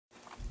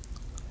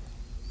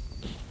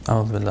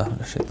أعوذ بالله من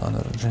الشيطان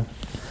الرجيم.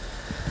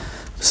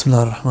 بسم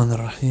الله الرحمن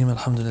الرحيم.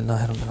 الحمد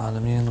لله رب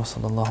العالمين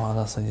وصلى الله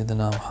على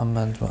سيدنا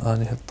محمد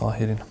وآله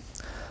الطاهرين.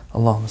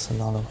 اللهم صل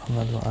على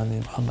محمد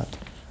وآل محمد.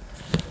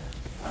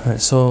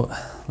 Alright, so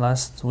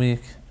last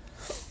week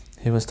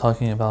he was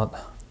talking about,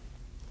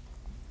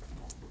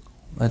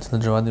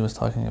 Ayatollah Jawadi was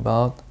talking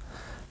about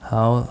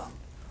how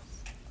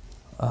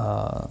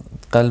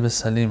Qalb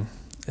al-Salim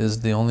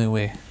is the only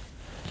way.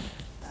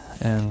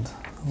 And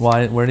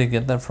where did he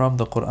get that from?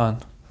 The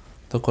Quran.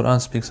 The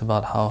Quran speaks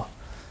about how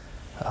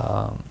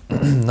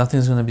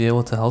nothing's going to be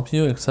able to help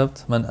you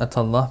except man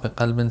atallah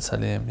biqalbin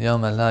salim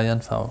yawma la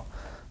yanfa'u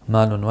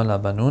malun wala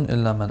banun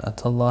illa man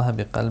atallah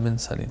biqalbin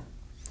salim.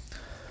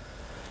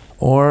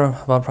 Or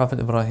about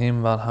Prophet Ibrahim,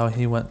 about how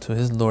he went to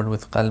his Lord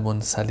with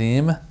qalbun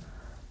salim.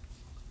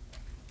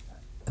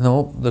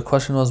 No, the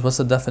question was, what's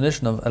the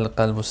definition of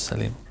al-qalbus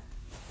salim?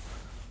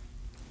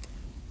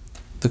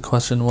 The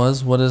question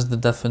was, what is the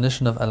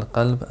definition of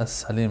al-qalb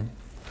as-salim?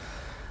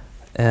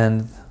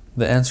 And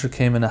the answer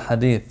came in a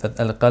hadith that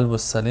al-qalbu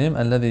salim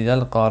alladhi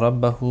yalqa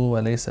rabbahu wa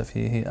laysa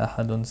fihi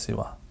ahadun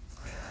siwa.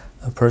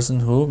 A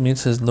person who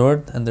meets his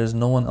Lord and there's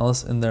no one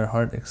else in their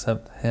heart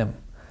except him.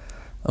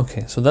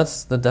 Okay, so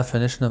that's the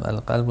definition of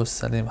al-qalbu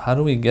salim. How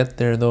do we get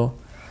there though?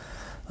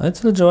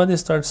 Ayatollah Jawadi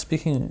starts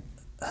speaking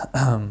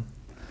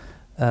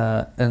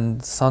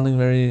and sounding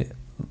very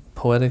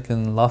poetic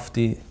and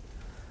lofty,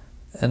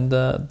 and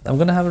I'm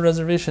going to have a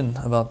reservation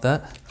about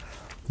that.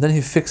 Then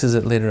he fixes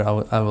it later,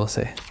 I will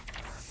say.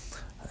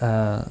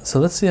 So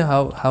let's see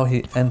how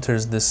he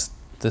enters this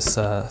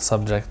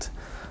subject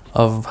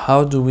of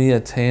how do we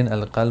attain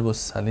al-qalbu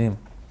salim.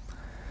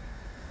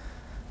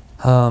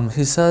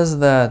 He says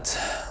that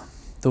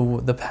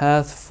the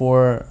path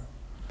for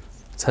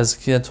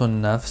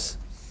tazkiyatun nafs,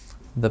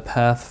 the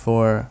path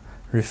for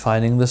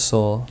refining the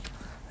soul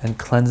and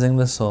cleansing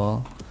the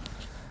soul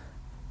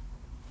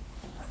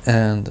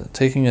and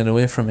taking it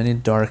away from any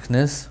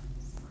darkness,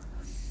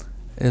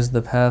 is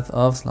the path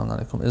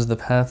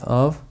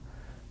of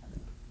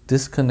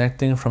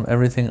disconnecting from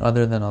everything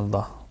other than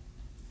Allah.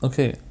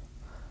 Okay,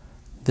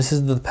 this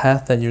is the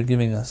path that you're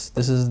giving us.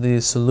 This is the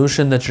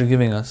solution that you're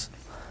giving us.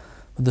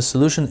 But the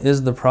solution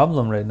is the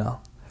problem right now.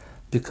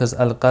 Because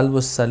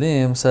al-qalbu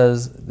salim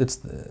says,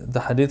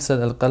 the hadith said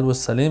al-qalbu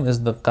salim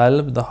is the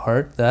qalb, the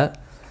heart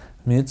that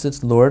meets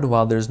its Lord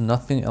while there's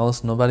nothing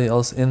else, nobody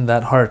else in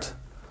that heart.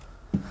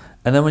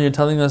 And then when you're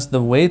telling us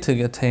the way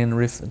to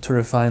to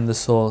refine the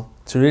soul,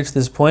 to reach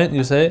this point,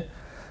 you say,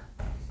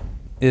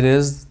 it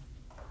is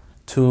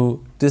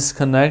to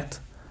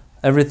disconnect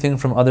everything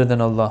from other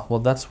than Allah.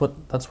 Well, that's what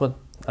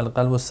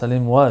al-qalbu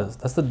salim was.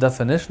 That's the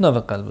definition of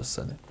al-qalbu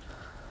salim.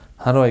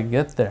 How do I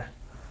get there?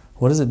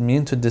 What does it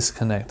mean to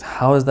disconnect?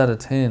 How is that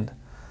attained?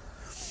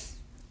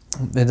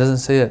 It doesn't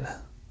say it.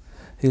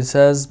 He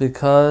says,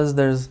 because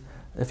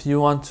if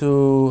you want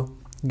to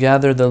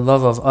gather the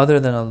love of other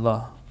than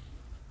Allah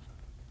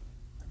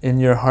in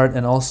your heart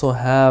and also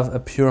have a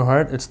pure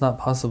heart, it's not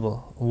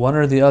possible. One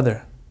or the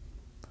other.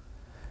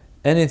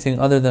 Anything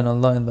other than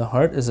Allah in the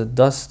heart is a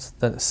dust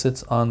that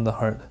sits on the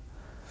heart.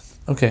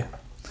 Okay.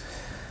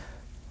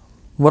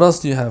 What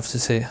else do you have to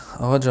say?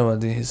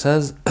 Awajawadi, he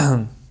says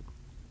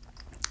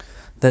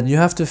that you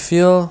have to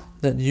feel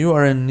that you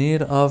are in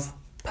need of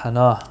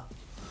panah.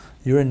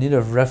 You're in need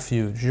of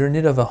refuge. You're in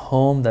need of a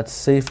home that's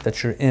safe,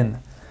 that you're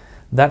in.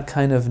 That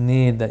kind of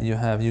need that you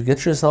have. You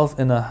get yourself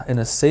in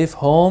a safe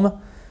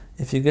home.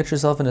 If you get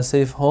yourself in a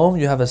safe home,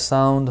 you have a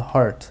sound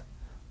heart.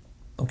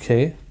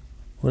 Okay.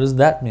 What does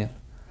that mean?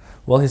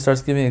 Well, he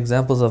starts giving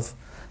examples of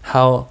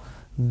how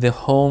the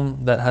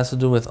home that has to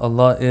do with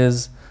Allah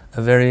is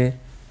a very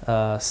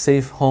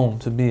safe home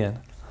to be in.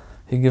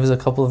 He gives a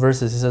couple of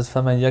verses. He says,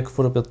 فَمَنْ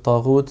يَكْفُرُ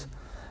بِالطَّاغُوتِ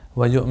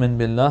وَيُؤْمِنْ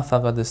بِاللَّهِ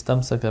فَقَدْ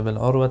اسْتَمْسَكَ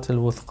بِالْعُرْوَةِ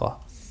الْوُثْقَى.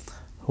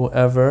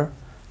 Whoever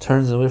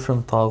turns away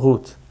from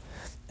Taghut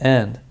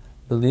and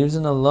believes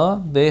in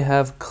Allah, they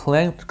have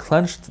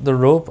clenched the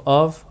rope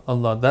of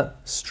Allah, that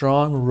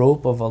strong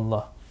rope of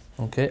Allah.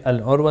 Okay,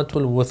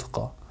 al-urwatul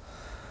wuthqa.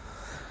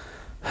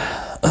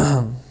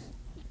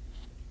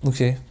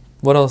 Okay,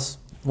 what else?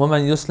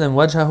 وَمَنْ يُسْلِمْ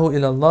وَجْهَهُ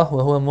إِلَى اللَّهِ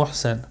وَهُوَ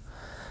مُحْسِنٌ.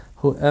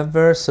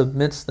 Whoever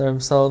submits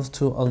themselves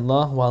to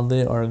Allah while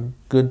they are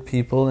good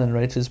people and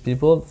righteous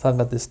people,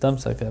 فَقَدْ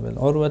اسْتَمْسَكَ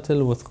بِالْعُرْوَةِ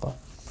الْوُثْقَى.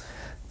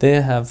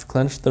 They have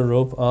clenched the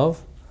rope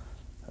of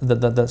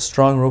that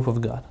strong rope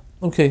of God.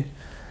 Okay,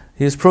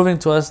 he's proving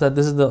to us that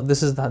this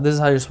is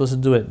how you're supposed to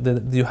do it.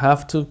 That you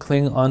have to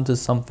cling on to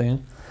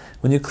something.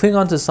 When you cling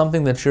on to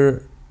something that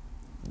your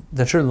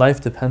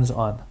life depends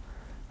on,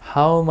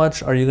 how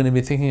much are you going to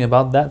be thinking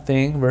about that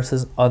thing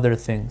versus other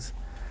things,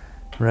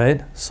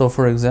 right? So,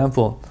 for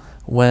example,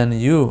 when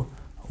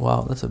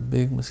wow, that's a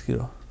big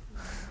mosquito.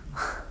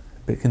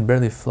 It can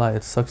barely fly.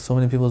 It sucks so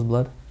many people's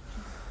blood.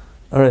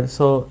 All right,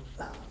 so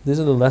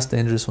these are the less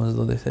dangerous ones,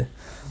 though, they say.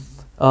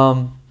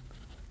 Yeah,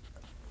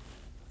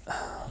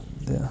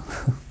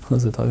 what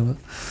was I talking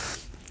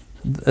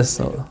about?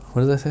 So,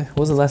 what did I say? What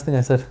was the last thing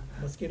I said?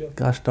 Mosquito.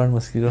 Gosh darn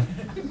mosquito.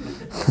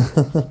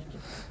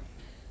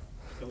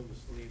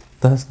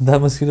 That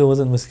mosquito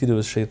wasn't mosquito, it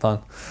was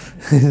shaitan.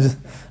 He's just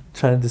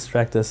trying to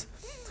distract us.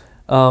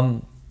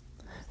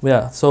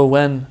 Yeah, so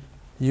when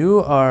you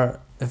are,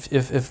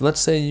 if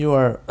let's say you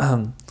are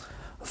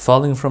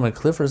falling from a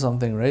cliff or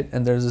something, right,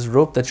 and there's this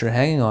rope that you're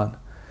hanging on,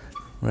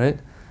 right,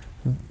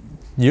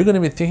 you're going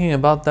to be thinking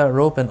about that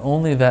rope and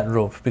only that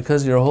rope,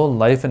 because your whole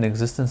life and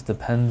existence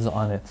depends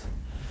on it.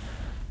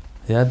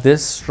 Yeah,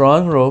 this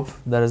strong rope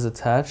that is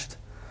attached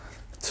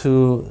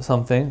to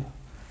something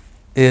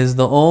is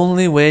the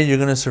only way you're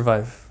going to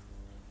survive.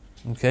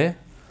 Okay?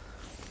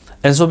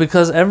 And so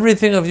because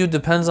everything of you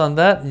depends on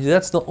that,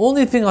 that's the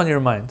only thing on your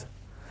mind.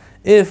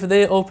 If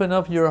they open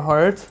up your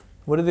heart,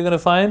 what are they going to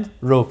find?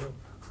 Rope.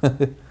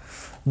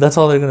 That's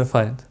all they're going to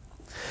find.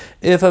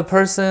 If a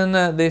person,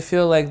 they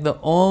feel like the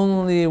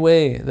only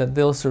way that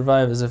they'll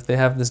survive is if they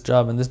have this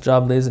job, and this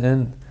job lays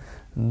in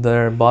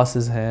their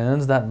boss's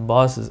hands, that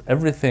boss is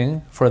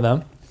everything for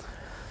them.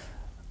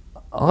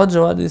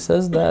 Al-Jawadi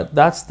says that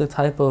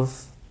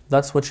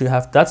that's what you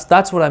have,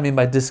 that's what I mean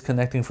by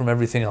disconnecting from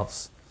everything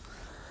else.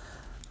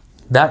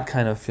 That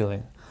kind of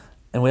feeling.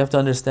 And we have to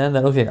understand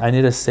that, okay, I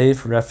need a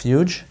safe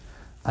refuge.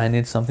 I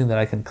need something that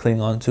I can cling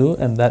on to,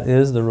 and that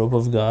is the rope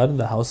of God,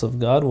 the house of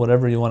God,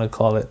 whatever you want to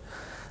call it.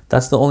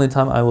 That's the only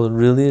time I will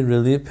really,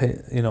 really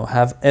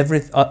have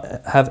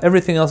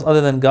everything else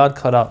other than God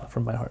cut out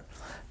from my heart.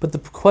 But the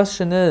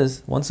question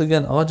is, once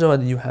again,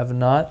 Al-Jawad, you have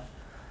not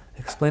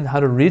explained how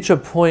to reach a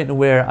point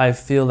where I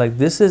feel like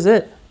this is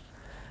it.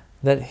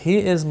 That He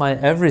is my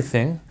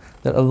everything,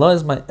 that Allah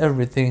is my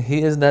everything,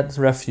 He is that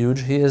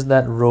refuge, He is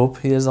that rope,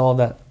 He is all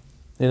that.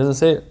 He doesn't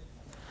say it.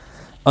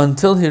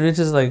 Until he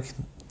reaches like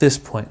this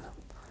point.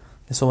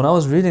 So when I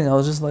was reading, I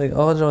was just like,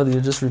 oh Jawad,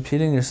 you're just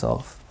repeating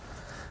yourself.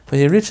 But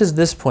he reaches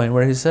this point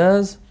where he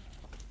says,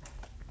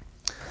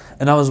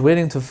 and I was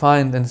waiting to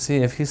find and see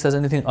if he says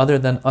anything other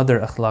than what other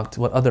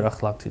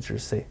akhlaq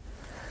teachers say.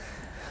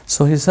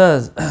 So he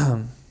says,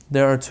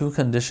 there are two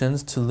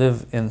conditions to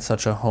live in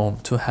such a home,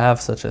 to have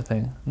such a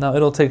thing. Now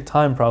it'll take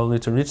time probably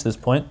to reach this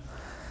point.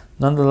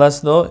 Nonetheless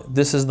though,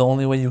 this is the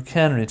only way you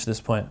can reach this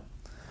point.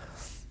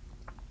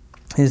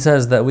 He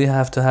says that we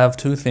have to have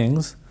two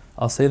things.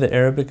 I'll say the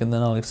Arabic and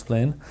then I'll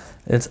explain.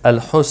 It's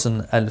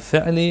al-husn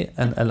al-fi'li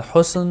and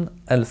al-husn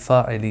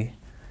al-fa'ili.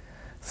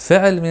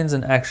 Fi'l means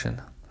an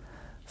action.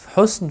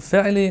 Husn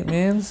fi'li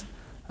means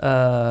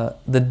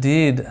the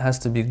deed has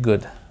to be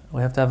good.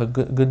 We have to have a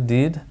good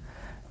deed.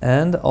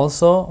 And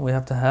also we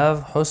have to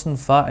have husn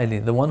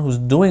fa'ili. The one who's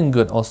doing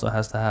good also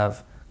has to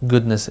have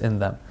goodness in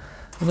them.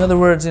 In other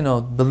words,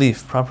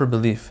 belief, proper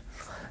belief.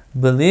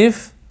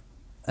 Belief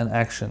and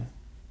action.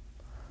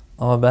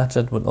 Allah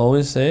Bahjat would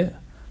always say,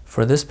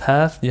 for this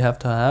path you have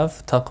to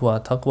have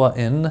taqwa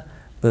in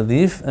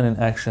belief and in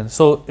action.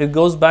 So it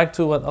goes back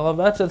to what Allah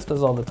Bahjat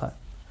does all the time.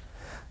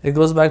 It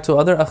goes back to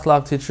other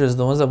akhlaq teachers,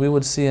 the ones that we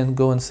would see and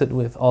go and sit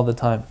with all the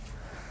time.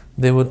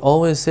 They would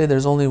always say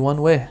there's only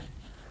one way,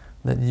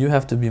 that you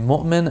have to be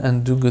mu'min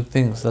and do good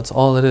things. That's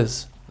all it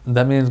is.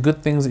 That means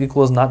good things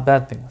equals not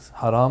bad things.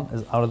 Haram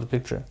is out of the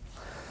picture.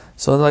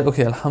 So they're like,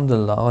 okay,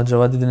 alhamdulillah, Allah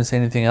Jawadi didn't say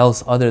anything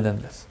else other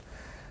than this,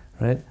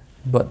 right?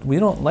 But we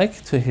don't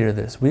like to hear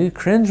this. We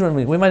cringe when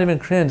we might even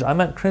cringe. I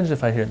might cringe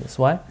if I hear this.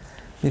 Why?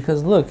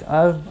 Because look,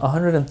 I have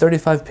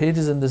 135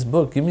 pages in this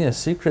book. Give me a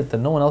secret that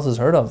no one else has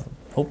heard of.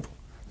 Nope,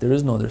 there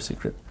is no other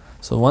secret.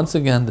 So once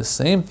again, the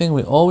same thing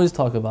we always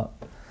talk about,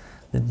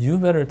 that you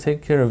better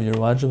take care of your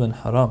wajib and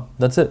haram.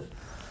 That's it.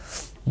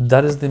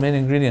 That is the main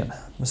ingredient.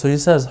 So he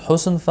says,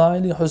 husn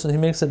fa'ili, husn, he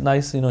makes it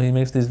nice, he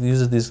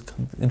uses these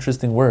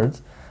interesting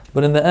words,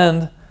 but in the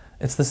end,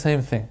 it's the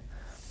same thing.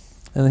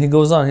 And then he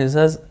goes on, he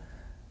says,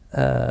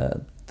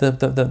 the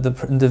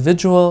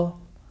individual,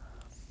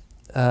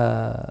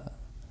 the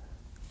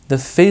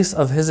face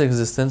of his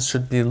existence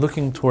should be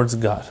looking towards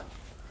God.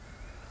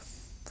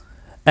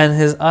 And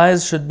his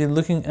eyes should be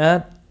looking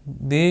at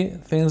the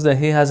things that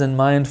he has in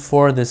mind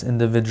for this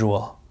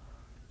individual.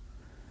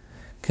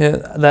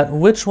 Okay, that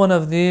which one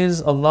of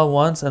these Allah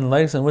wants and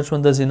likes and which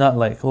one does He not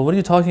like? Well, what are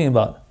you talking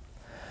about?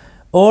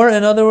 Or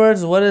in other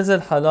words, what is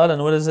it halal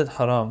and what is it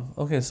haram?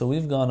 Okay, so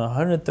we've gone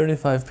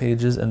 135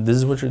 pages and this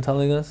is what you're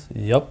telling us?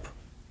 Yup.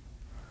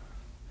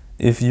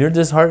 If you're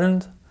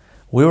disheartened,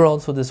 we were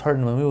also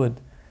disheartened when we would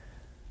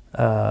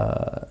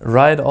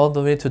ride all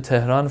the way to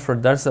Tehran for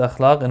Dars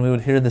Akhlaq and we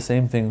would hear the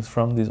same things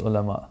from these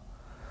ulama.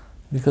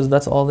 Because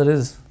that's all it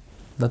is.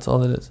 That's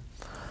all it is.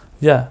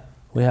 Yeah,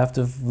 we have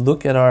to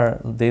look at our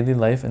daily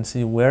life and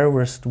see where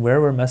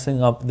we're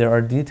messing up. There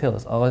are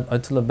details.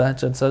 Ayatollah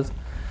Bahjat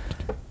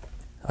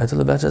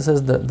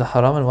says that the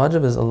haram and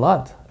wajib is a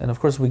lot. And of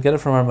course we get it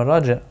from our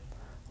maraja,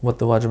 what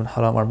the wajib and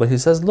haram are. But he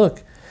says,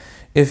 look,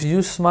 if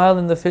you smile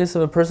in the face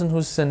of a person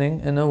who's sinning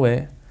in a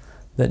way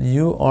that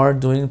you are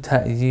doing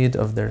ta'yeed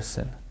of their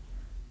sin,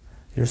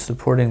 you're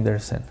supporting their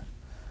sin,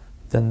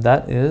 then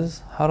that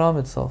is haram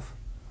itself.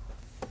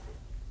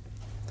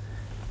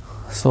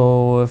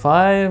 So if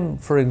I'm,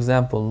 for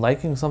example,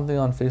 liking something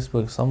on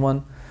Facebook,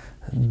 someone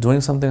doing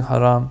something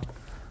haram,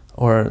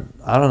 or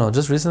I don't know,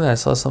 just recently I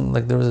saw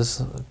there was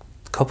this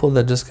couple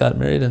that just got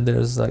married and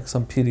there's like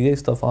some PDA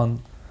stuff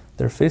on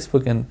their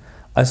Facebook, and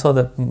I saw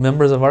that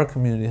members of our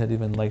community had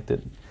even liked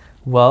it.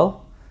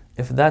 Well,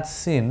 if that's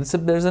seen,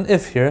 there's an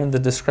if here, and the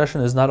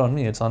discretion is not on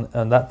me, it's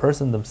on that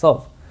person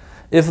themselves.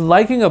 If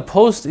liking a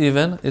post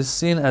even is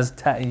seen as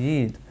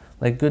ta'yeed,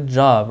 like good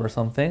job or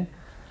something,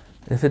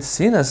 if it's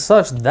seen as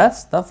such,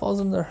 that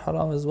falls under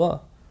haram as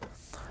well.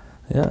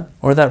 Yeah.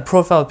 Or that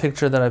profile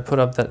picture that I put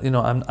up, that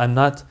I'm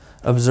not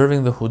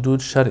observing the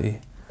hudud shari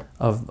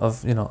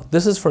of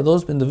this is for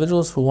those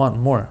individuals who want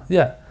more.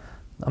 Yeah.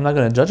 I'm not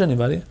going to judge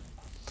anybody.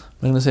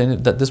 I'm going to say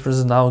that this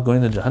person is now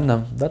going to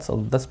Jahannam.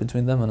 That's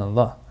between them and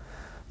Allah.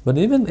 But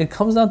even it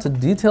comes down to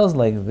details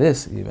like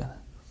this even.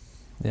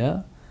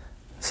 Yeah.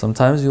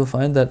 Sometimes you'll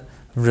find that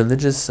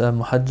religious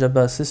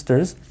muhajjaba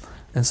sisters,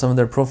 in some of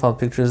their profile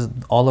pictures,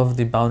 all of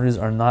the boundaries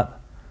are not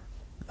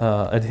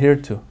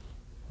adhered to,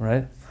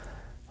 right?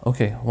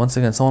 Okay, once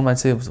again, someone might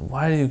say,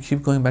 why do you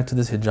keep going back to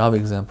this hijab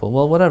example?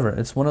 Well, whatever.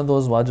 It's one of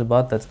those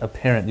wajibat that's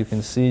apparent. You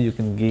can see, you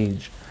can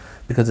gauge,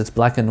 because it's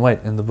black and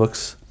white in the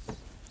books.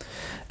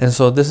 And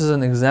so this is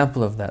an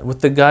example of that.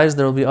 With the guys,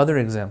 there will be other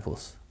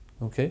examples,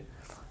 okay?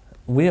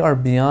 We are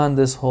beyond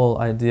this whole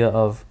idea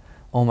of,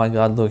 oh my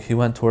God, look, he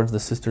went towards the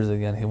sisters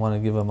again. He wanted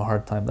to give them a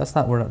hard time. This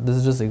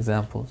is just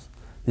examples.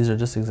 These are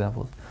just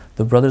examples.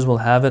 The brothers will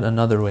have it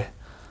another way,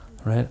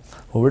 right?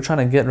 What we're trying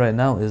to get right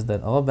now is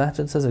that Allah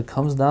Bahjat says it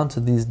comes down to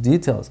these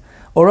details.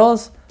 Or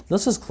else,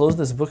 let's just close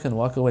this book and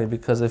walk away,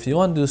 because if you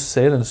want to do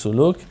sayr and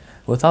suluk,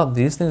 without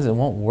these things, it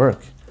won't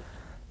work.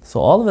 So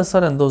all of a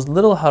sudden, those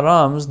little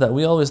harams that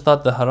we always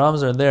thought the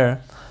harams are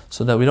there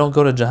so that we don't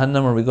go to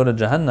Jahannam or we go to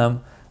Jahannam,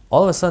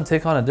 all of a sudden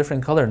take on a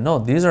different color. No,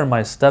 these are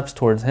my steps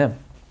towards Him.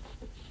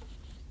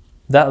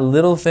 That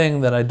little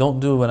thing that I don't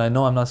do when I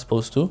know I'm not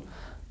supposed to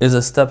is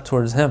a step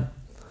towards Him.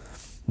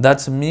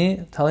 That's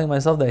me telling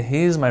myself that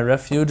He's my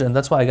refuge, and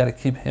that's why I got to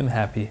keep Him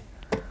happy.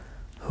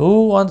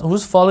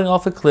 Who's falling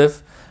off a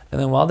cliff,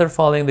 and then while they're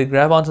falling, they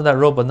grab onto that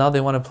rope, but now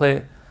they want to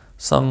play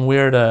some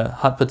weird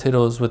hot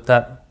potatoes with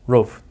that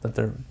rope that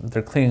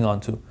they're clinging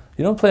onto.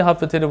 You don't play hot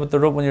potato with the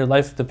rope when your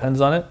life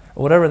depends on it,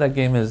 or whatever that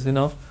game is.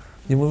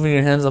 You're moving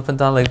your hands up and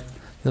down like,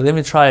 let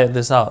me try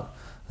this out.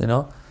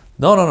 No.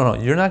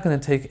 You're not going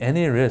to take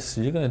any risks.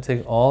 You're going to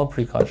take all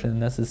precaution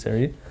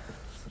necessary.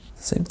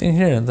 Same thing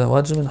here. The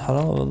wajib and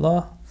haram of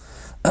Allah.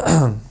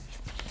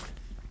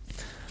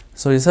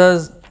 So he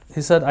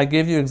said, I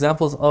gave you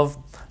examples of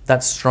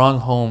that strong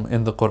home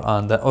in the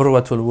Quran, that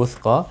urwatul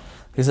wuthqa.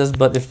 He says,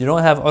 but if you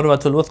don't have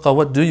urwatul wuthqa,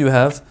 what do you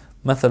have?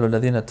 مثل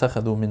الذين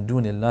اتخذوا من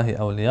دون الله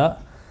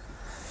أولياء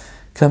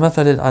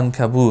كمثل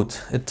العنكبوت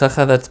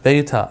اتخذت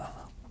بيتا.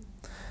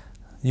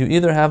 You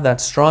either have that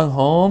strong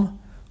home,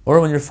 or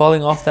when you're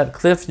falling off that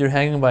cliff, you're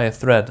hanging by a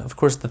thread. Of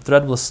course, the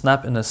thread will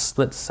snap in a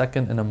split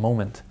second, in a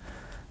moment.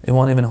 It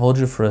won't even hold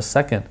you for a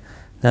second.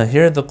 Now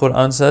here the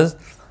Quran says,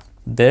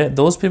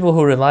 those people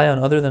who rely on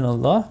other than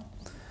Allah,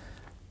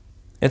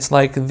 it's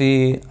like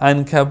the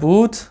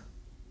ankabut.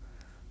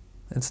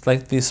 It's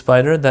like the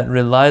spider that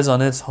relies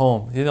on its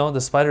home. The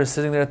spider is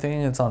sitting there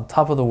thinking it's on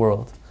top of the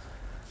world.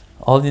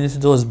 All you need to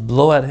do is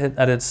blow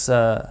at its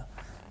web,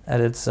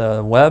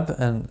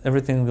 and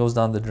everything goes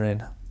down the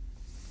drain.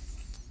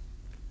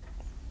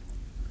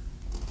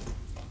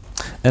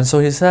 And so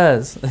he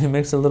says, he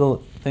makes a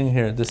little thing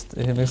here.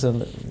 He makes a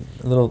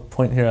little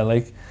point here I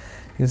like.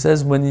 He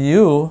says, when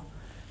you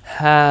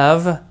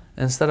have,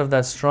 instead of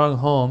that strong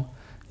home,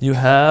 you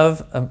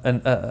have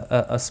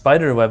a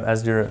spider web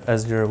as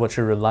your what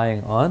you're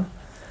relying on.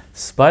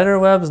 Spider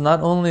webs,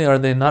 not only are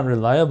they not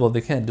reliable,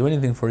 they can't do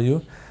anything for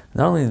you.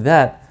 Not only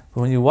that,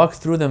 but when you walk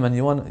through them and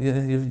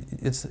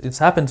it's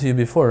happened to you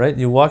before, right?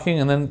 You're walking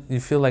and then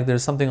you feel like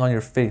there's something on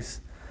your face.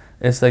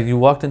 It's like you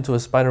walked into a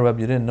spider web,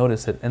 you didn't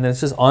notice it, and then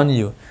it's just on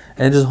you,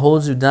 and it just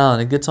holds you down.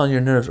 It gets on your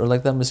nerves, or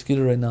like that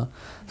mosquito right now.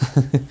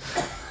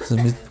 So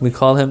we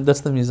call him.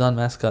 That's the Mizan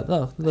mascot.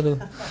 No,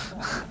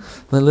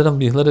 let him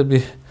be. Let it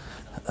be.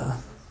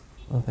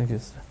 Thank you.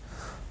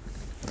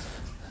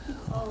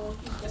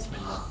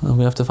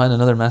 We have to find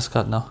another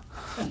mascot now.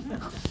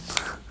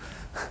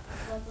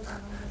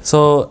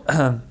 So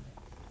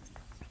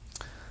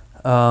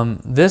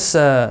this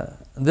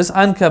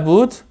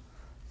ankabut,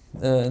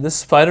 this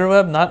spider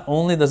web, not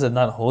only does it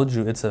not hold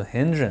you, it's a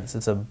hindrance.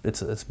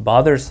 It's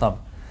bothersome.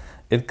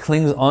 It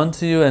clings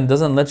onto you and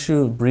doesn't let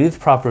you breathe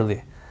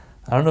properly.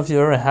 I don't know if you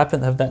ever have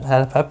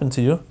that happened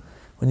to you.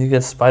 When you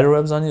get spider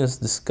webs on you, it's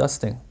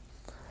disgusting.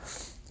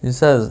 He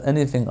says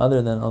anything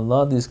other than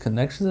Allah, these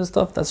connections and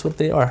stuff, that's what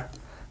they are.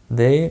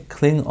 They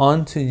cling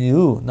on to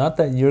you, not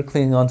that you're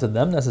clinging on to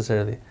them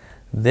necessarily.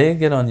 They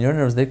get on your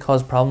nerves, they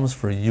cause problems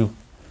for you.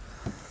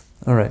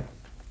 Alright.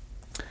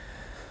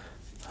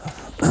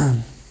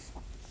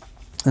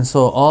 And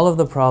so all of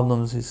the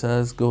problems, he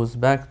says, goes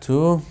back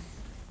to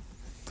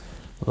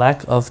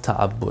lack of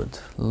ta'abbud,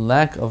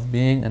 lack of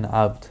being an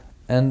abd.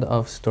 End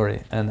of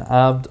story. An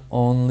abd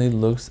only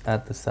looks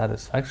at the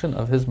satisfaction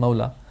of his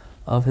mawla,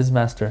 of his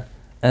master.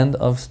 End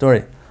of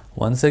story.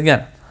 Once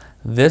again,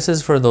 this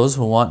is for those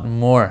who want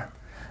more.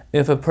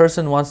 If a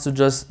person wants to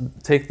just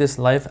take this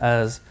life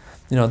as,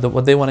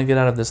 what they want to get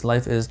out of this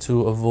life is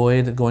to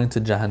avoid going to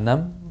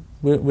Jahannam,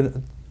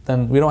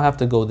 then we don't have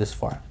to go this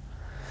far.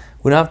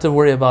 We don't have to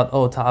worry about,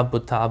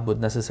 ta'abbud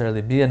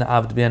necessarily. Be an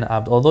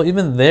abd. Although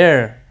even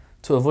there,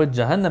 to avoid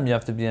Jahannam, you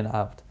have to be an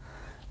abd.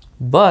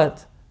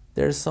 But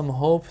there's some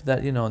hope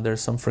that,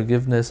 there's some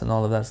forgiveness and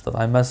all of that stuff.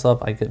 I mess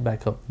up, I get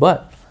back up.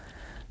 But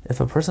if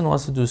a person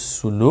wants to do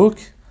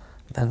suluk,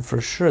 then for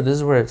sure, this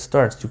is where it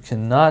starts. You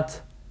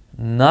cannot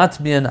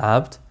not be an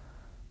abd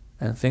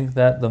and think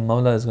that the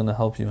Mawla is going to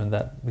help you in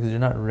that, because you're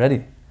not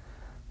ready.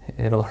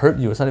 It'll hurt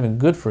you. It's not even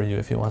good for you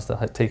if he wants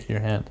to take your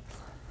hand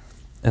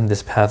in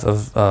this path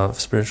of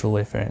spiritual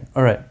wayfaring.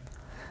 All right.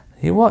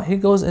 He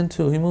moves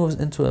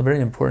into a very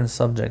important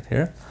subject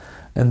here,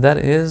 and that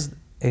is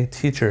a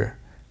teacher,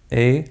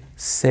 a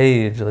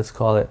sage, let's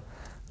call it,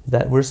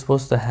 that we're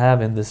supposed to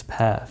have in this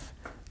path.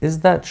 Is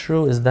that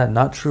true? Is that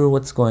not true?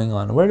 What's going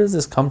on? Where does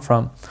this come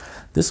from?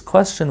 This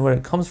question, where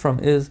it comes from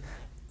is,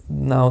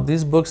 now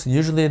these books,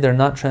 usually they're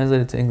not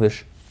translated to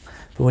English,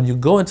 but when you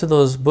go into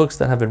those books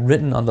that have been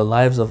written on the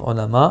lives of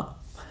ulama,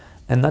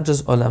 and not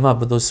just ulama,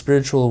 but those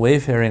spiritual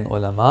wayfaring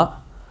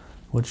ulama,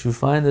 what you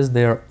find is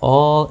they are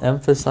all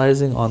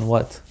emphasizing on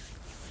what?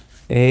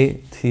 A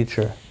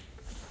teacher.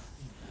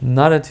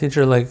 Not a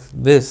teacher like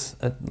this,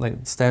 like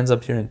stands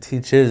up here and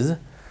teaches,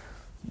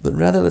 but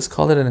rather let's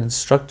call it an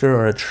instructor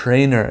or a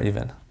trainer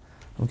even,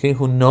 okay,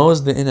 who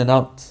knows the in and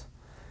out.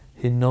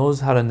 He knows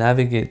how to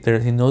navigate there.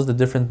 He knows the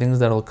different things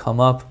that will come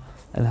up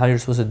and how you're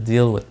supposed to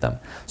deal with them.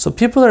 So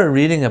people are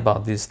reading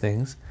about these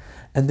things,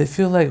 and they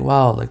feel like,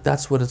 wow, like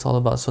that's what it's all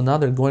about. So now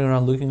they're going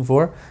around looking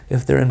for,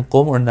 if they're in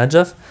Qom or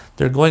Najaf,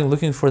 they're going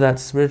looking for that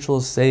spiritual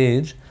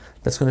sage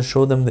that's going to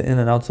show them the in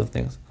and outs of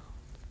things.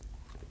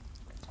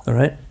 All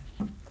right?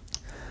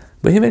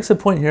 But he makes a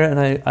point here, and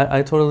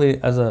I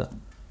totally,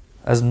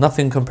 as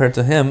nothing compared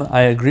to him,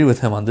 I agree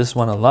with him on this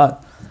one a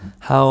lot,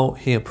 how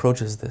he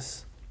approaches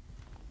this.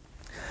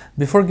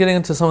 Before getting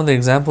into some of the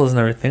examples and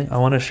everything, I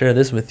want to share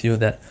this with you,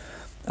 that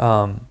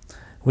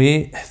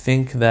we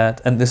think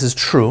that, and this is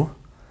true,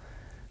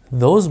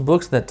 those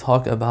books that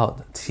talk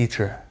about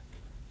teacher,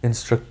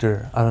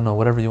 instructor, I don't know,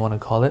 whatever you want to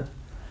call it,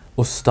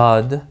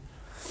 ustad,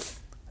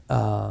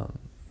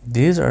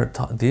 this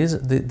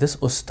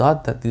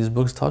ustad that these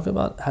books talk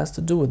about has to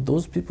do with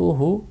those people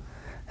who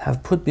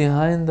have put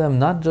behind them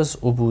not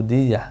just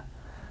ubudiyah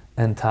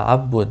and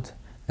ta'abbud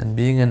and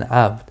being an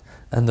abd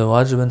and the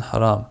wajib and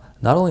haram.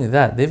 Not only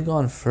that, they've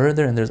gone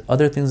further, and there's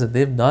other things that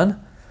they've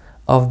done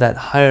of that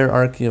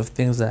hierarchy of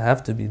things that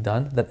have to be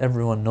done, that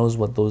everyone knows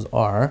what those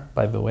are,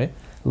 by the way,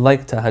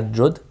 like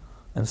tahajjud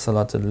and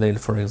salatul layl,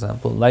 for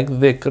example, like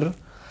dhikr,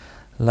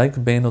 like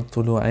bainut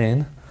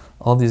tulu'ain,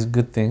 all these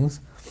good things.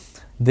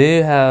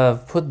 They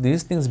have put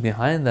these things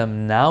behind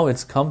them. Now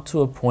it's come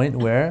to a point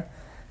where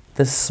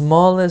the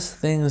smallest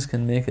things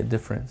can make a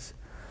difference.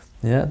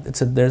 Yeah,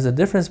 there's a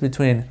difference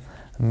between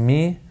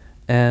me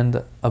and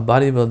a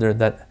bodybuilder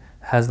that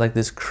has like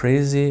this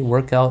crazy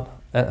workout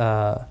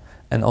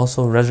and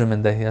also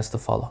regimen that he has to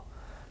follow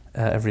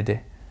every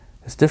day.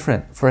 It's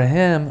different. For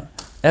him,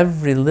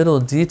 every little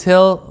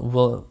detail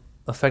will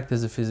affect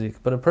his physique.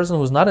 But a person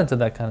who's not into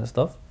that kind of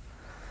stuff,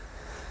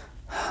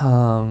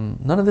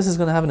 none of this is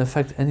going to have an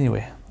effect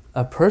anyway.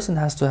 A person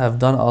has to have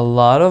done a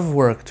lot of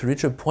work to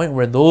reach a point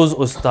where those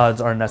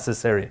ustads are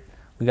necessary.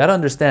 We got to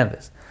understand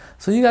this.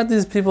 So you got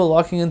these people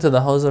walking into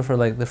the hawza for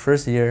like the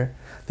first year.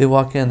 They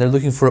walk in, they're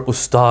looking for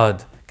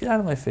ustad. Get out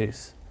of my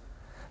face.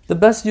 The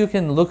best you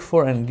can look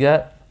for and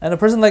get, and a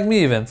person like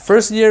me even,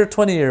 first year,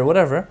 20 year,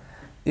 whatever,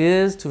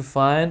 is to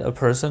find a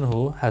person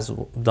who has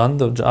done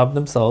the job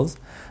themselves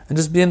and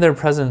just be in their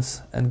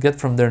presence and get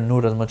from their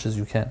nur as much as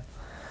you can.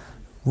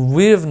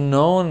 We have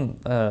known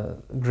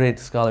great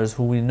scholars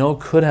who we know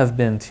could have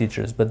been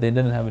teachers, but they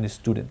didn't have any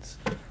students.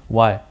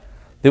 Why?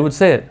 They would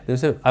say it. They would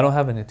say, I don't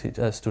have any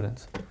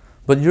students.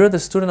 But you're the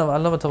student of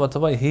Allama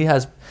Tabatabai. He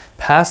has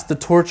passed the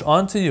torch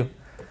on to you.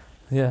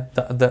 Yeah,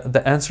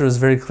 the answer is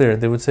very clear.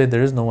 They would say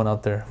there is no one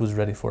out there who's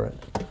ready for it.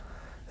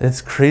 It's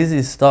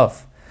crazy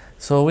stuff.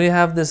 So we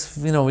have this,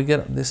 we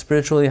get this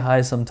spiritually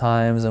high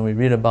sometimes, and we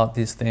read about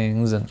these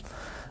things, and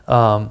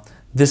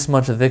this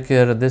much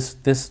dhikr,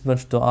 this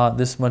much dua,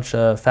 this much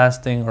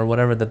fasting or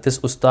whatever that this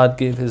ustad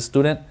gave his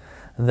student.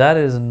 That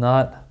is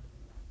not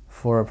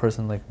for a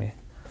person like me.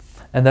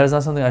 And that is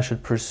not something I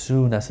should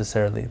pursue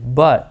necessarily.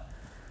 But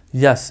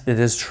yes, it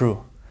is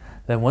true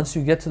that once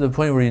you get to the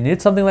point where you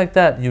need something like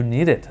that, you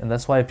need it. And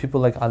that's why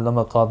people like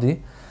Allama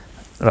Qadi,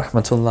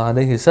 rahmatullah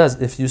alayhi,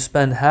 says, if you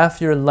spend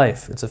half your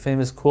life, it's a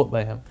famous quote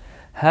by him,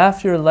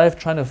 half your life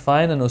trying to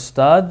find an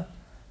ustad,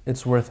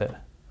 it's worth it.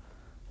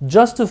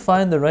 Just to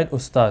find the right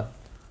ustad,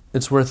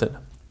 it's worth it.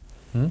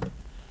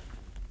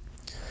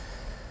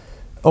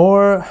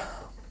 Or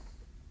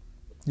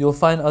you'll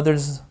find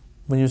others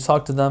when you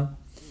talk to them.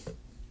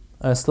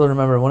 I still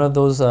remember one of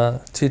those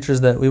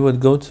teachers that we would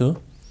go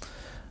to.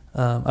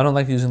 I don't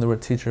like using the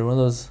word teacher. One of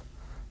those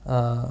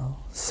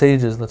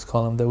sages, let's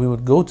call them, that we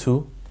would go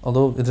to.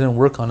 Although it didn't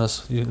work on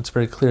us, it's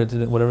very clear.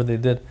 Whatever they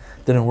did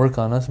didn't work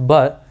on us.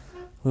 But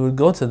we would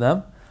go to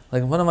them.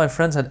 Like one of my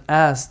friends had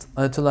asked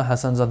Ayatollah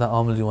Hassan Zada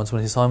Amali once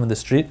when he saw him in the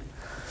street.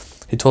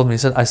 He told me, he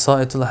said, I saw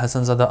Ayatollah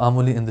Hassan Zada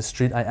Amuli in the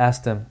street. I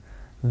asked him,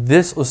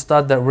 this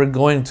ustad that we're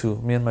going to,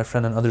 me and my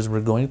friend and others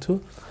were going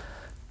to,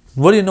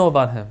 what do you know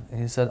about him?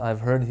 And he said,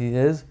 I've heard he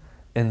is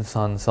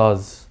insan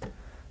saz.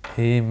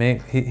 He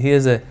makes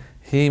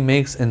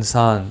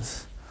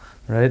insans,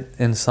 right?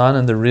 Insan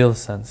in the real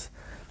sense.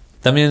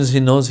 That means he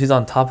knows he's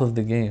on top of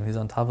the game. He's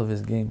on top of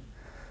his game.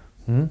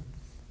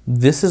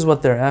 This is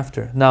what they're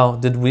after. Now,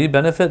 did we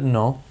benefit?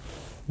 No,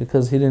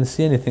 because he didn't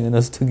see anything in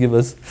us to give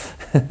us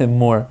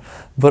more.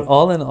 But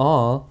all in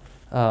all,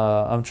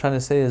 I'm trying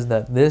to say is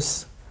that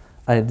this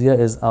idea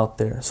is out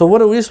there. So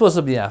what are we supposed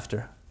to be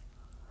after?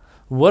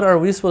 What are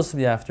we supposed to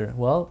be after?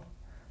 Well,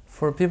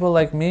 for people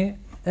like me,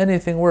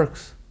 anything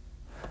works.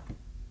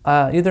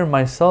 Either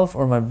myself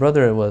or my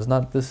brother, it was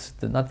not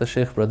the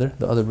sheikh brother,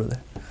 the other brother.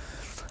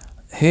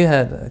 He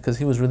had, because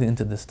he was really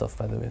into this stuff,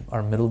 by the way,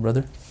 our middle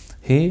brother.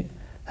 He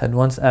had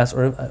once asked,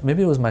 or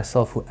maybe it was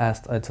myself who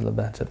asked Ayatollah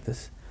Bahjat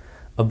this,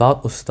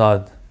 about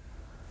Ustad.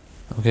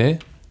 Okay?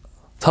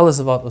 Tell us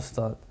about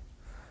Ustad.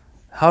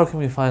 How can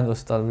we find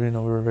Ustad? We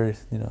were very,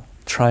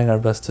 trying our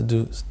best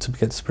to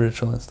get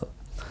spiritual and stuff.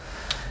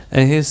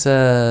 And he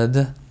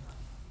said,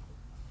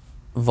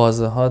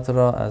 Wazahat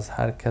ra az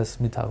har kas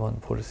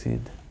mitavan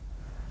pursid.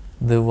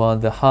 The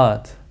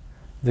wadahat,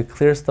 the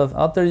clear stuff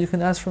out there, you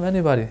can ask from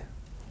anybody.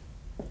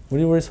 What are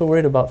you so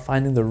worried about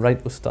finding the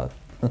right ustad?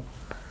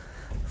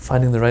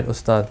 Finding the right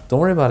ustad. Don't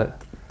worry about it.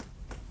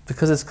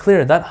 Because it's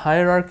clear. That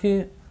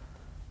hierarchy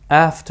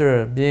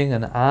after being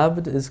an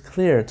abd is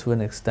clear to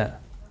an extent.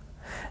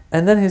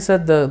 And then he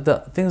said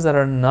the things that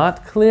are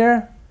not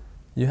clear,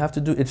 you have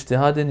to do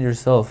ijtihad in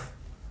yourself.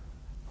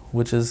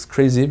 Which is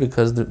crazy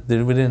because we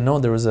didn't know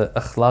there was a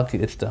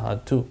akhlaqi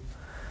ijtihad too.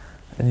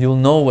 And you'll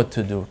know what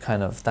to do,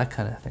 that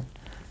kind of thing.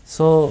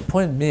 So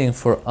point being,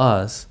 for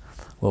us,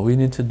 what we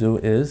have to do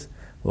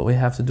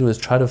is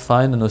try to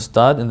find an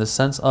ustad in the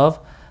sense of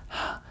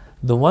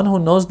the one who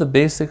knows the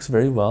basics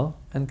very well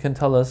and can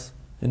tell us,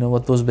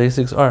 what those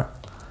basics are.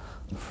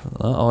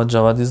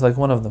 Jawadi is like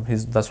one of them.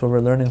 That's what we're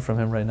learning from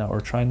him right now,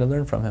 or trying to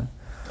learn from him.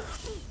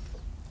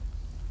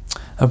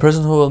 A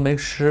person who will make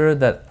sure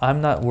that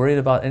I'm not worried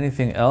about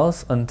anything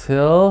else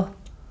until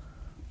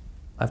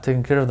I've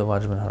taken care of the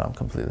wajib and haram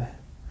completely.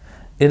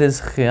 It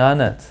is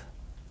khiyanat.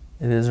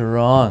 It is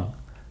wrong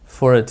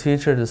for a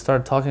teacher to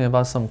start talking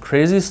about some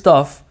crazy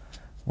stuff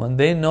when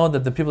they know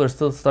that the people are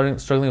still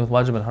struggling with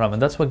wajib and haram.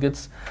 And that's what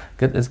gets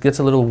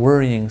a little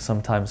worrying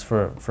sometimes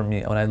for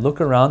me. When I look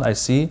around, I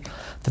see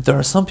that there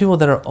are some people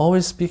that are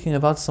always speaking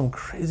about some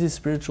crazy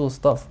spiritual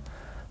stuff.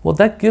 Well,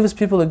 that gives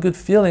people a good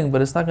feeling,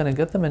 but it's not going to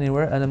get them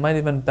anywhere, and it might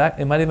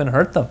even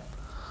hurt them.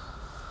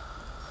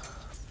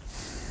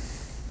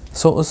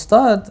 So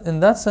ustad,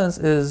 in that sense,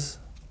 is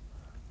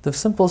the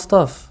simple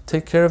stuff.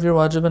 Take care of your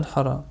wajib and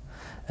haram.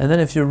 And then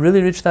if you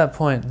really reach that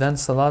point, then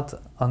salat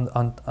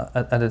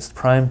at its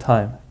prime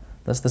time.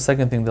 That's the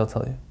second thing they'll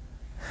tell you.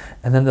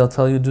 And then they'll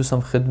tell you do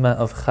some khidmah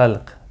of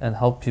khalq and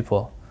help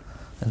people,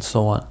 and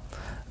so on.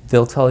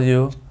 They'll tell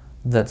you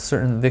that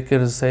certain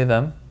dhikrs, say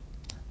them.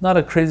 Not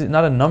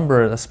a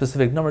number, a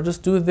specific number.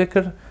 Just do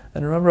dhikr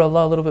and remember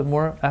Allah a little bit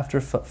more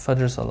after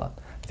Fajr Salat.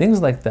 Things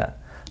like that.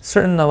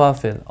 Certain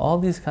nawafil. All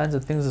these kinds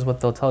of things is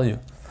what they'll tell you.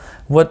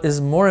 What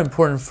is more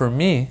important for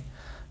me,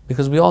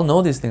 because we all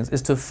know these things,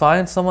 is to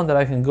find someone that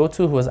I can go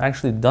to who has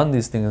actually done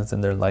these things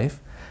in their life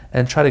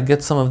and try to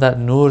get some of that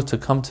nur to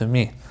come to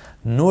me.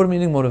 Nur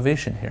meaning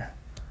motivation here.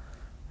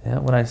 Yeah,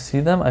 when I see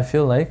them, I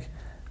feel like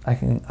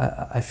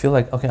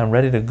okay, I'm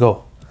ready to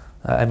go.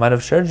 I might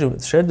have shared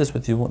this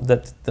with you,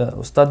 that the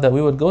ustad that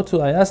we would go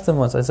to, I asked him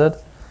once, I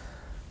said,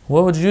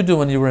 what would you do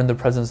when you were in the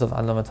presence of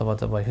Allama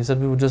Tabatabai? He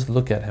said, we would just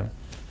look at him.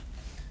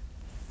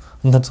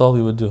 And that's all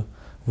we would do.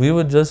 We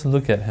would just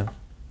look at him.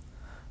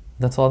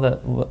 That's all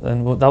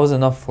and that was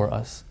enough for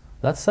us.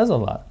 That says a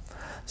lot.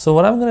 So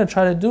what I'm going to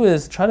try to do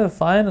is try to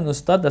find an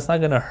ustad that's not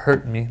going to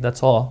hurt me,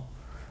 that's all,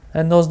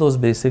 and knows those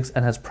basics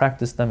and has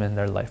practiced them in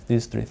their life,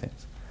 these three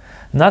things.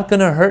 Not going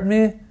to hurt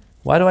me.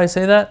 Why do I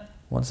say that?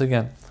 Once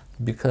again,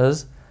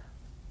 because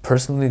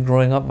personally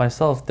growing up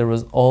myself, there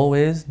was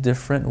always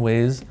different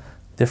ways,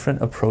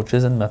 different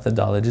approaches and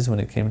methodologies when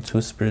it came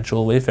to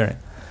spiritual wayfaring.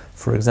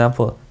 For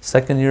example,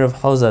 second year of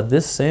Hawza,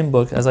 this same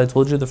book, as I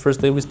told you the first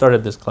day we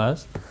started this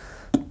class,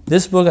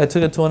 this book, I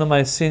took it to one of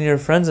my senior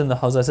friends in the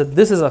house. I said,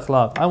 this is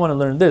akhlaq. I want to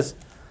learn this.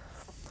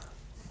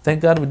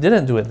 Thank God we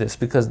didn't do this,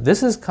 because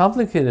this is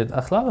complicated.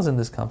 Akhlaq isn't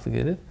this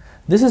complicated.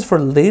 This is for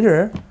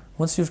later,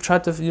 once you've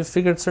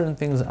figured certain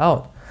things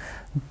out.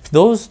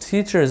 Those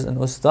teachers and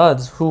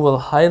ustads who will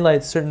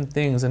highlight certain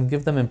things and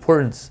give them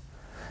importance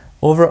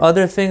over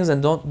other things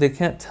and they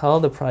can't tell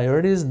the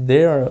priorities,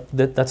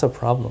 that's a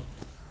problem.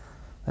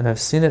 And I've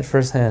seen it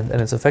firsthand,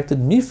 and it's affected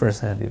me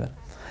firsthand even.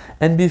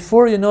 And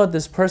before you know it,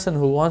 this person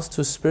who wants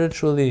to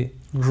spiritually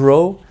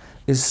grow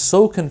is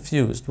so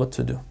confused what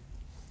to do.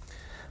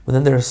 But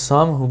then there are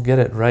some who get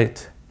it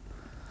right.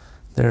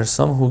 There are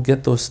some who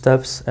get those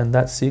steps and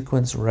that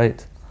sequence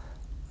right.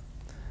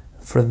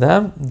 For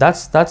them,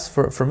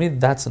 for me,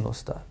 that's an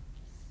ustad.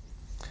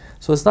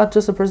 So it's not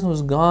just a person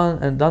who's gone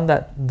and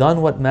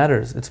done what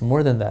matters. It's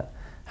more than that.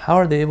 how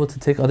are they able to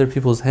take other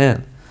people's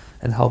hand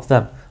and help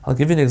them? I'll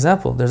give you an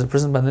example. There's a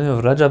person by the name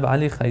of Rajab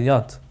Ali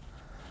Khayyat,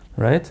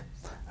 right?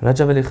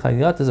 Rajab Ali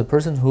Khayyat is a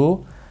person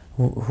who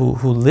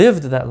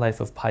lived that life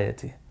of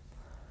piety,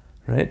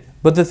 right?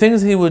 But the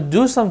things he would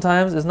do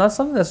sometimes is not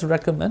something that's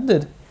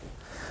recommended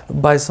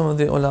by some of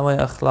the ulama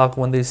akhlaq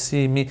when they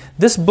see me.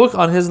 This book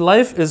on his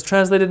life is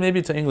translated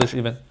maybe to English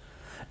even.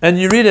 And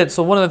you read it,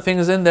 so one of the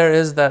things in there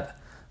is that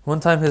one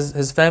time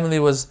his family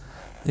was,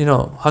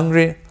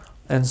 hungry,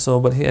 and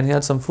he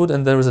had some food,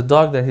 and there was a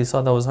dog that he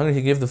saw that was hungry,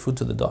 he gave the food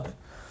to the dog.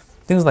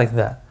 Things like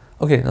that.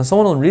 Okay, now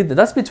someone will read that.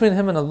 That's between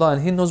him and Allah,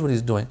 and he knows what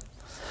he's doing.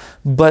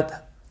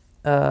 But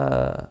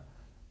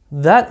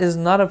that is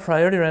not a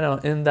priority right now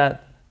in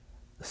that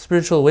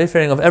spiritual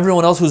wayfaring of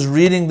everyone else who's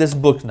reading this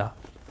book now.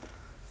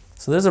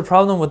 So there's a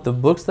problem with the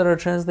books that are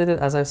translated,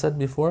 as I said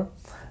before,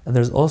 and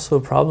there's also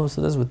problems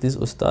to this with these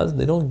ustads.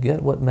 They don't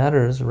get what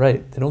matters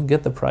right. They don't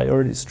get the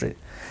priorities straight.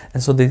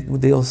 And so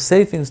they'll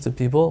say things to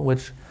people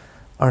which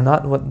are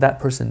not what that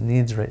person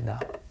needs right now.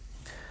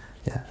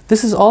 Yeah,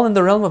 this is all in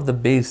the realm of the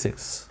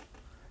basics.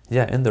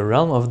 Yeah, in the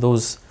realm of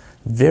those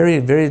very,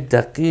 very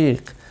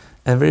daqiq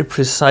and very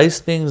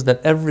precise things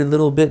that every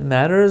little bit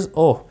matters.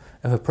 Oh,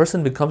 if a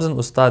person becomes an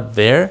ustad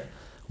there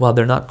while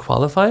they're not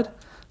qualified,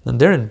 then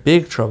they're in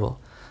big trouble.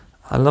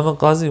 Allama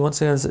Qazi,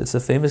 once again, it's a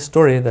famous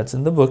story that's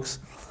in the books,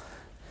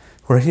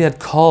 where he had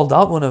called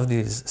out one of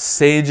these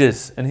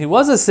sages, and he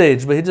was a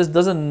sage, but he just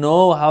doesn't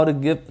know how to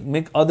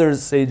make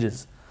others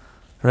sages,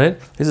 right?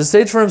 He's a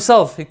sage for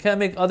himself. He can't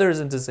make others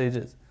into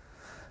sages.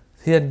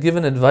 He had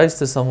given advice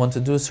to someone to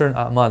do certain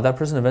a'mal. That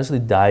person eventually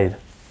died.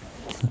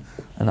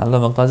 And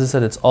Allama Qazi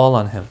said, it's all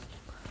on him.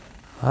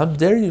 How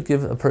dare you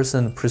give a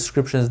person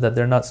prescriptions that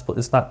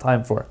it's not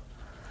time for?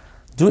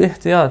 Do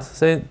ihtiyat.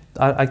 Say,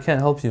 I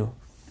can't help you.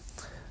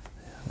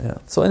 Yeah.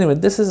 So anyway,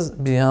 this is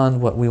beyond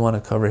what we want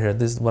to cover here.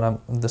 This is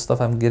the stuff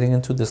I'm getting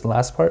into, this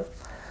last part.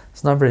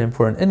 It's not very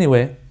important.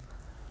 Anyway,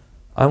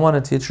 I want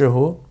a teacher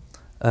who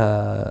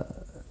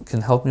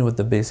can help me with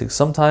the basics.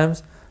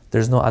 Sometimes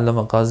there's no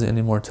Allama Qazi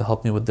anymore to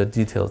help me with the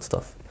detailed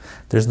stuff.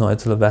 There's no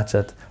Ayatul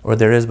Bahjat, or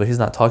there is, but he's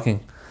not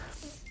talking.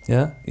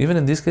 Yeah. Even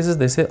in these cases,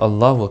 they say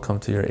Allah will come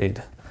to your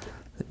aid.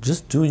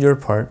 Just do your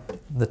part.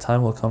 The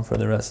time will come for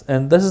the rest.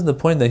 And this is the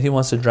point that he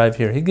wants to drive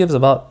here. He gives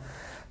about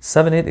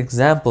 7-8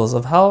 examples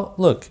of how,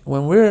 look,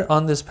 when we're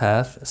on this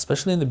path,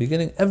 especially in the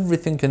beginning,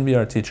 everything can be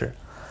our teacher.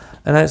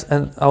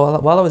 And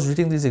while I was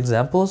reading these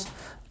examples,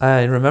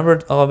 I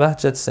remembered Agha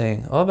Bahjat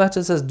saying, Agha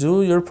Bahjat says,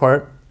 do your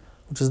part,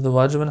 which is the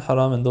wajib and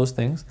haram and those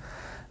things.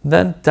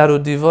 Then,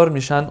 Taru divar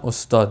mishan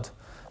ustad.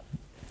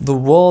 The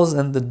walls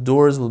and the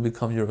doors will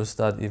become your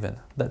ustad even.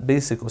 That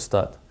basic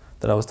ustad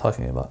that I was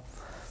talking about.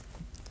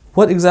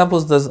 What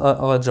examples does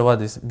Agha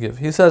Jawadi give?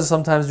 He says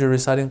sometimes you're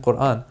reciting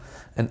Quran,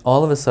 and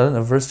all of a sudden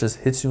a verse just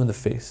hits you in the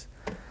face,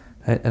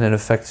 right? And it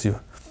affects you.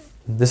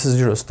 This is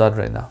your ustad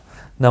right now.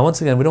 Now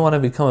once again, we don't want to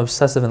become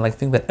obsessive and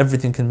think that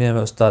everything can be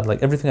my ustad.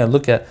 Like everything I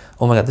look at,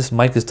 oh my God, this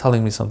mic is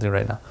telling me something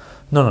right now.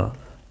 No.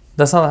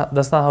 That's not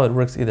how it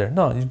works either.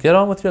 No, you get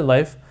on with your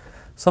life.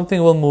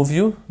 Something will move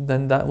you,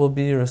 then that will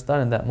be your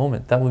ustad in that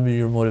moment. That will be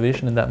your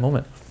motivation in that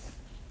moment.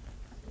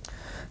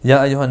 Ya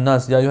ayyuhan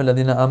nas, ya ayyuhal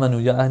ladina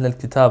amanu, ya ahl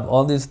al-kitab.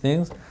 All these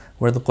things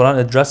where the Quran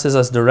addresses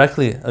us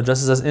directly,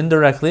 addresses us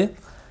indirectly,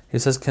 he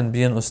says can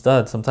be an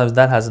ustad. Sometimes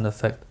that has an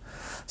effect.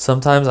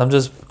 Sometimes I'm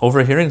just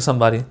overhearing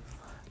somebody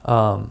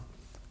and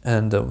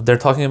they're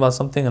talking about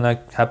something and I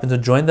happen to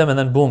join them and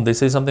then boom, they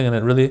say something and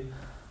it really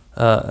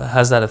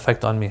has that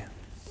effect on me.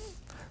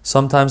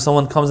 Sometimes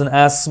someone comes and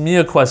asks me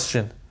a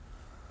question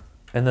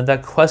and then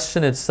that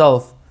question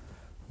itself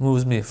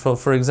moves me.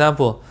 For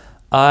example,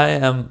 I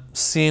am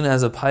seen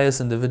as a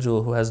pious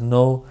individual who has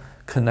no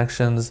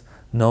connections,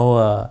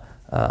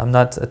 I'm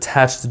not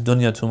attached to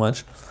dunya too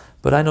much.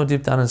 But I know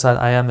deep down inside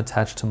I am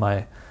attached to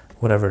my,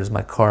 whatever it is,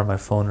 my car, my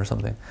phone or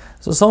something.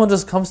 So someone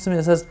just comes to me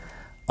and says,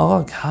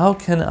 oh, how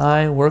can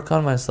I work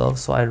on myself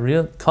so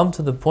I come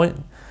to the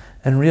point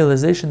and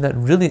realization that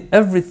really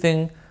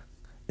everything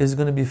is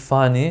going to be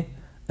fani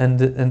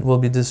and will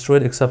be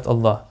destroyed except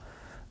Allah.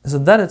 And so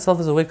that itself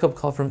is a wake-up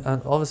call from,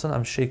 and all of a sudden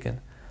I'm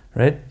shaken,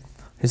 right?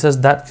 He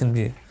says that can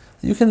be.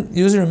 You can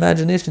use your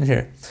imagination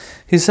here.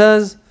 He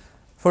says,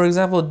 for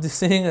example,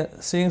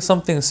 seeing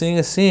something, seeing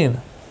a scene,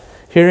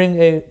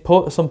 hearing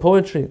some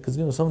poetry, because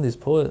some of these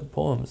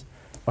poems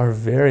are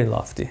very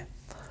lofty.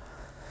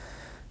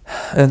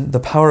 And the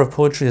power of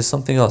poetry is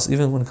something else.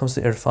 Even when it comes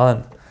to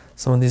irfan,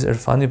 some of these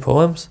irfani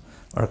poems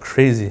are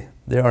crazy.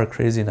 They are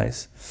crazy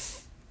nice.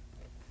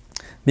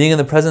 Being in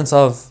the presence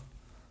of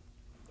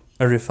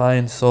a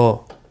refined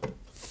soul.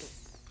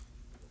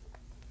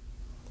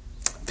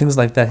 Things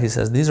like that, he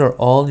says. These are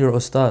all your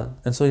ustad.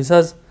 And so he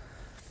says,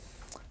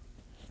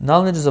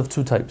 knowledge is of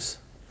two types.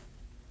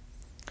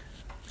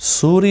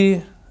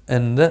 Suri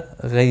and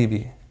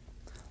ghaibi.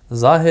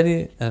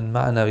 Zahiri and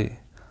ma'nawi.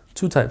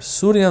 Two types.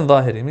 Suri and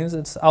Zahiri means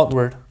it's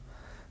outward,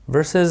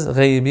 versus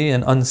ghaibi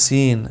and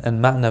unseen,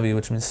 and ma'nawi,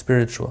 which means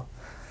spiritual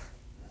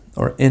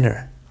or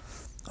inner.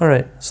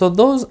 Alright, so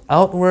those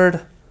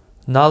outward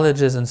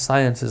knowledges and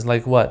sciences,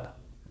 like what?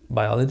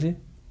 Biology?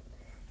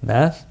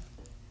 Math?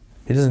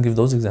 He doesn't give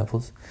those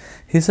examples.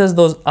 He says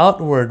those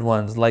outward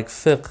ones like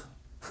fiqh,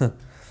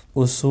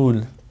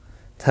 usul,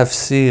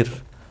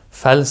 tafsir,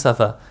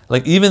 falsafa,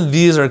 like even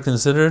these are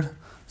considered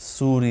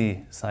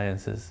suri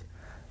sciences.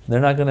 They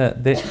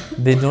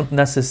don't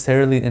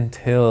necessarily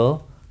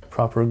entail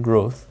proper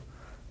growth,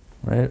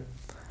 right?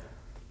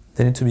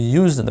 They need to be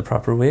used in the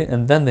proper way,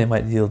 and then they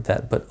might yield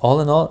that. But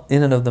all in all,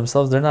 in and of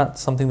themselves, they're not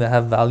something that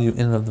have value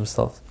in and of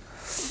themselves.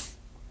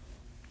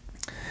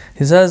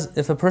 He says,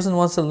 if a person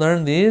wants to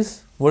learn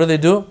these, what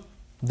do?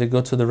 They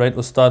go to the right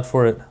ustad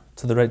for it,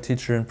 to the right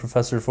teacher and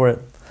professor for it.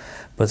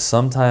 But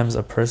sometimes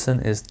a person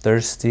is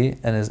thirsty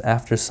and is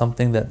after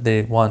something that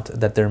they want,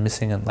 that they're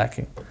missing and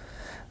lacking.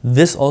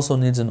 This also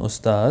needs an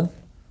ustad.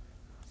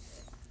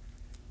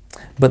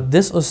 But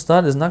this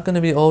ustad is not going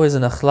to be always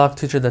an akhlaq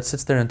teacher that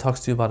sits there and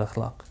talks to you about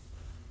akhlaq.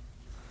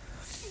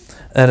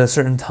 At a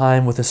certain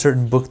time with a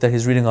certain book that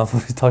he's reading off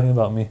of, he's talking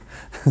about me.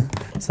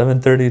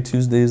 7:30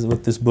 Tuesdays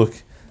with this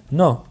book.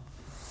 No.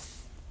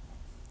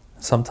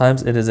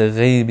 Sometimes it is a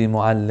ghaybi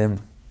muallim.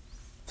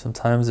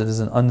 Sometimes it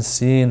is an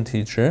unseen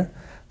teacher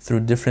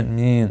through different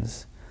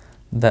means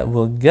that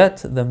will get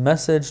the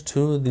message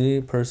to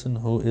the person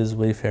who is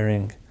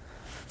wayfaring.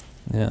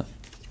 Yeah.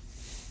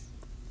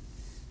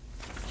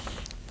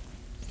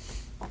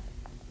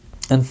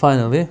 And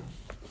finally,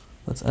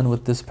 let's end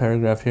with this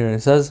paragraph here.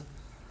 It says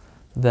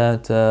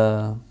that,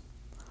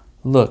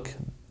 look,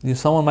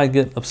 someone might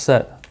get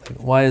upset. Like,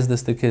 why is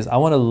this the case? I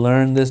want to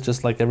learn this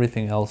just like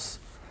everything else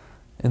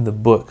in the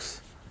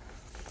books.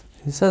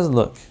 He says,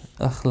 look,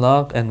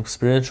 akhlaq and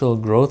spiritual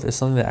growth is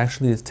something that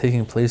actually is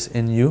taking place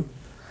in you.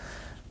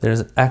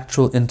 There's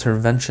actual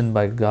intervention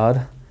by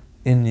God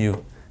in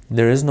you.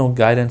 There is no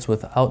guidance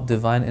without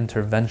divine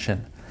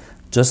intervention.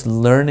 Just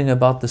learning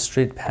about the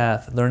straight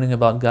path, learning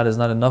about God is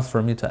not enough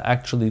for me to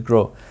actually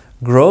grow.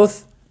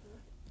 Growth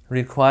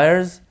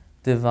requires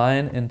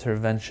divine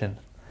intervention.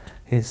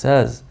 He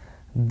says,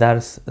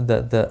 dars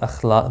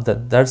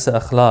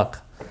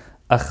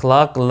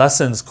akhlaq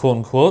lessons, quote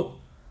unquote,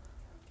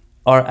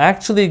 are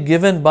actually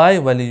given by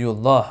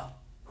waliullah.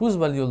 Who's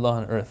waliullah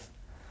on earth?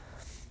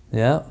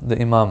 Yeah,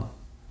 the Imam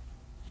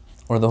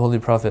or the Holy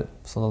Prophet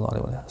sallallahu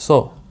alaihi wasallam.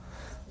 So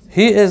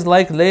he is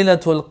like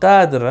Laylatul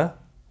Qadr,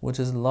 which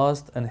is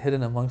lost and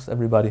hidden amongst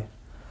everybody.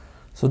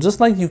 So just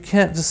like you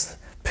can't just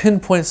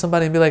pinpoint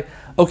somebody and be like,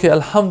 okay,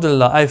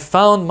 alhamdulillah, I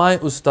found my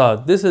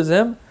ustad. This is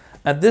him.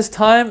 At this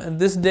time and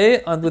this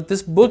day, and with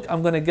this book,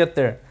 I'm going to get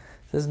there.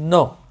 He says,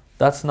 no,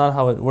 that's not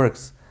how it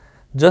works.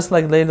 Just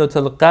like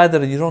Laylatul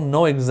Qadr, you don't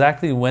know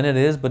exactly when it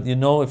is, but you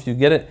know if you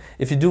get it,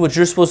 if you do what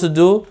you're supposed to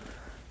do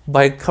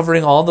by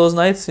covering all those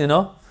nights,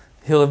 he'll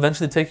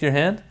eventually take your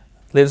hand.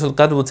 Laylatul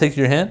Qadr will take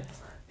your hand.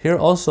 Here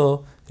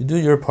also, you do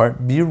your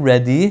part. Be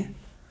ready.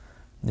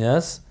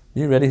 Yes,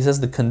 be ready. He says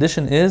the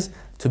condition is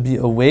to be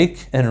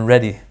awake and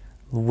ready,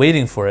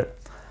 waiting for it.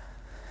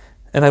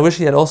 And I wish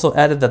he had also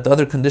added that the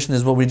other condition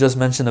is what we just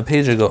mentioned a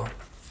page ago.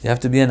 You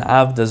have to be an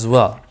abd as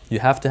well. You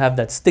have to have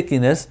that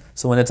stickiness,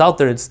 so when it's out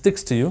there, it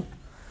sticks to you.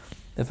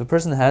 If a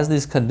person has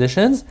these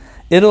conditions,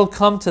 it'll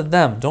come to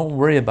them. Don't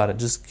worry about it.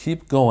 Just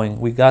keep going.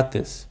 We got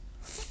this.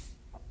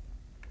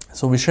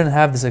 So we shouldn't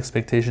have this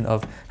expectation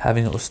of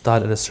having an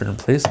ustad at a certain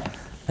place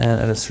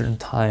and at a certain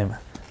time.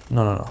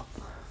 No.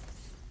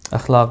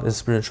 Akhlaq is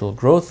spiritual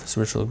growth.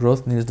 Spiritual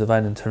growth needs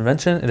divine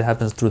intervention. It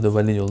happens through the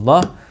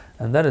waliullah,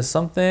 and that is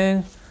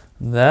something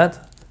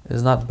that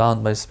is not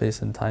bound by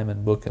space and time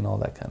and book and all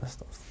that kind of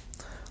stuff.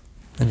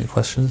 Any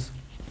questions?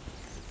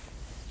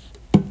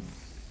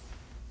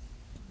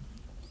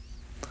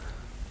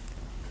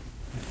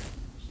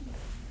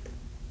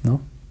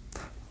 No?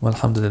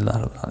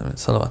 Walhamdulillah Rabbil Alameen.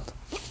 Salawat.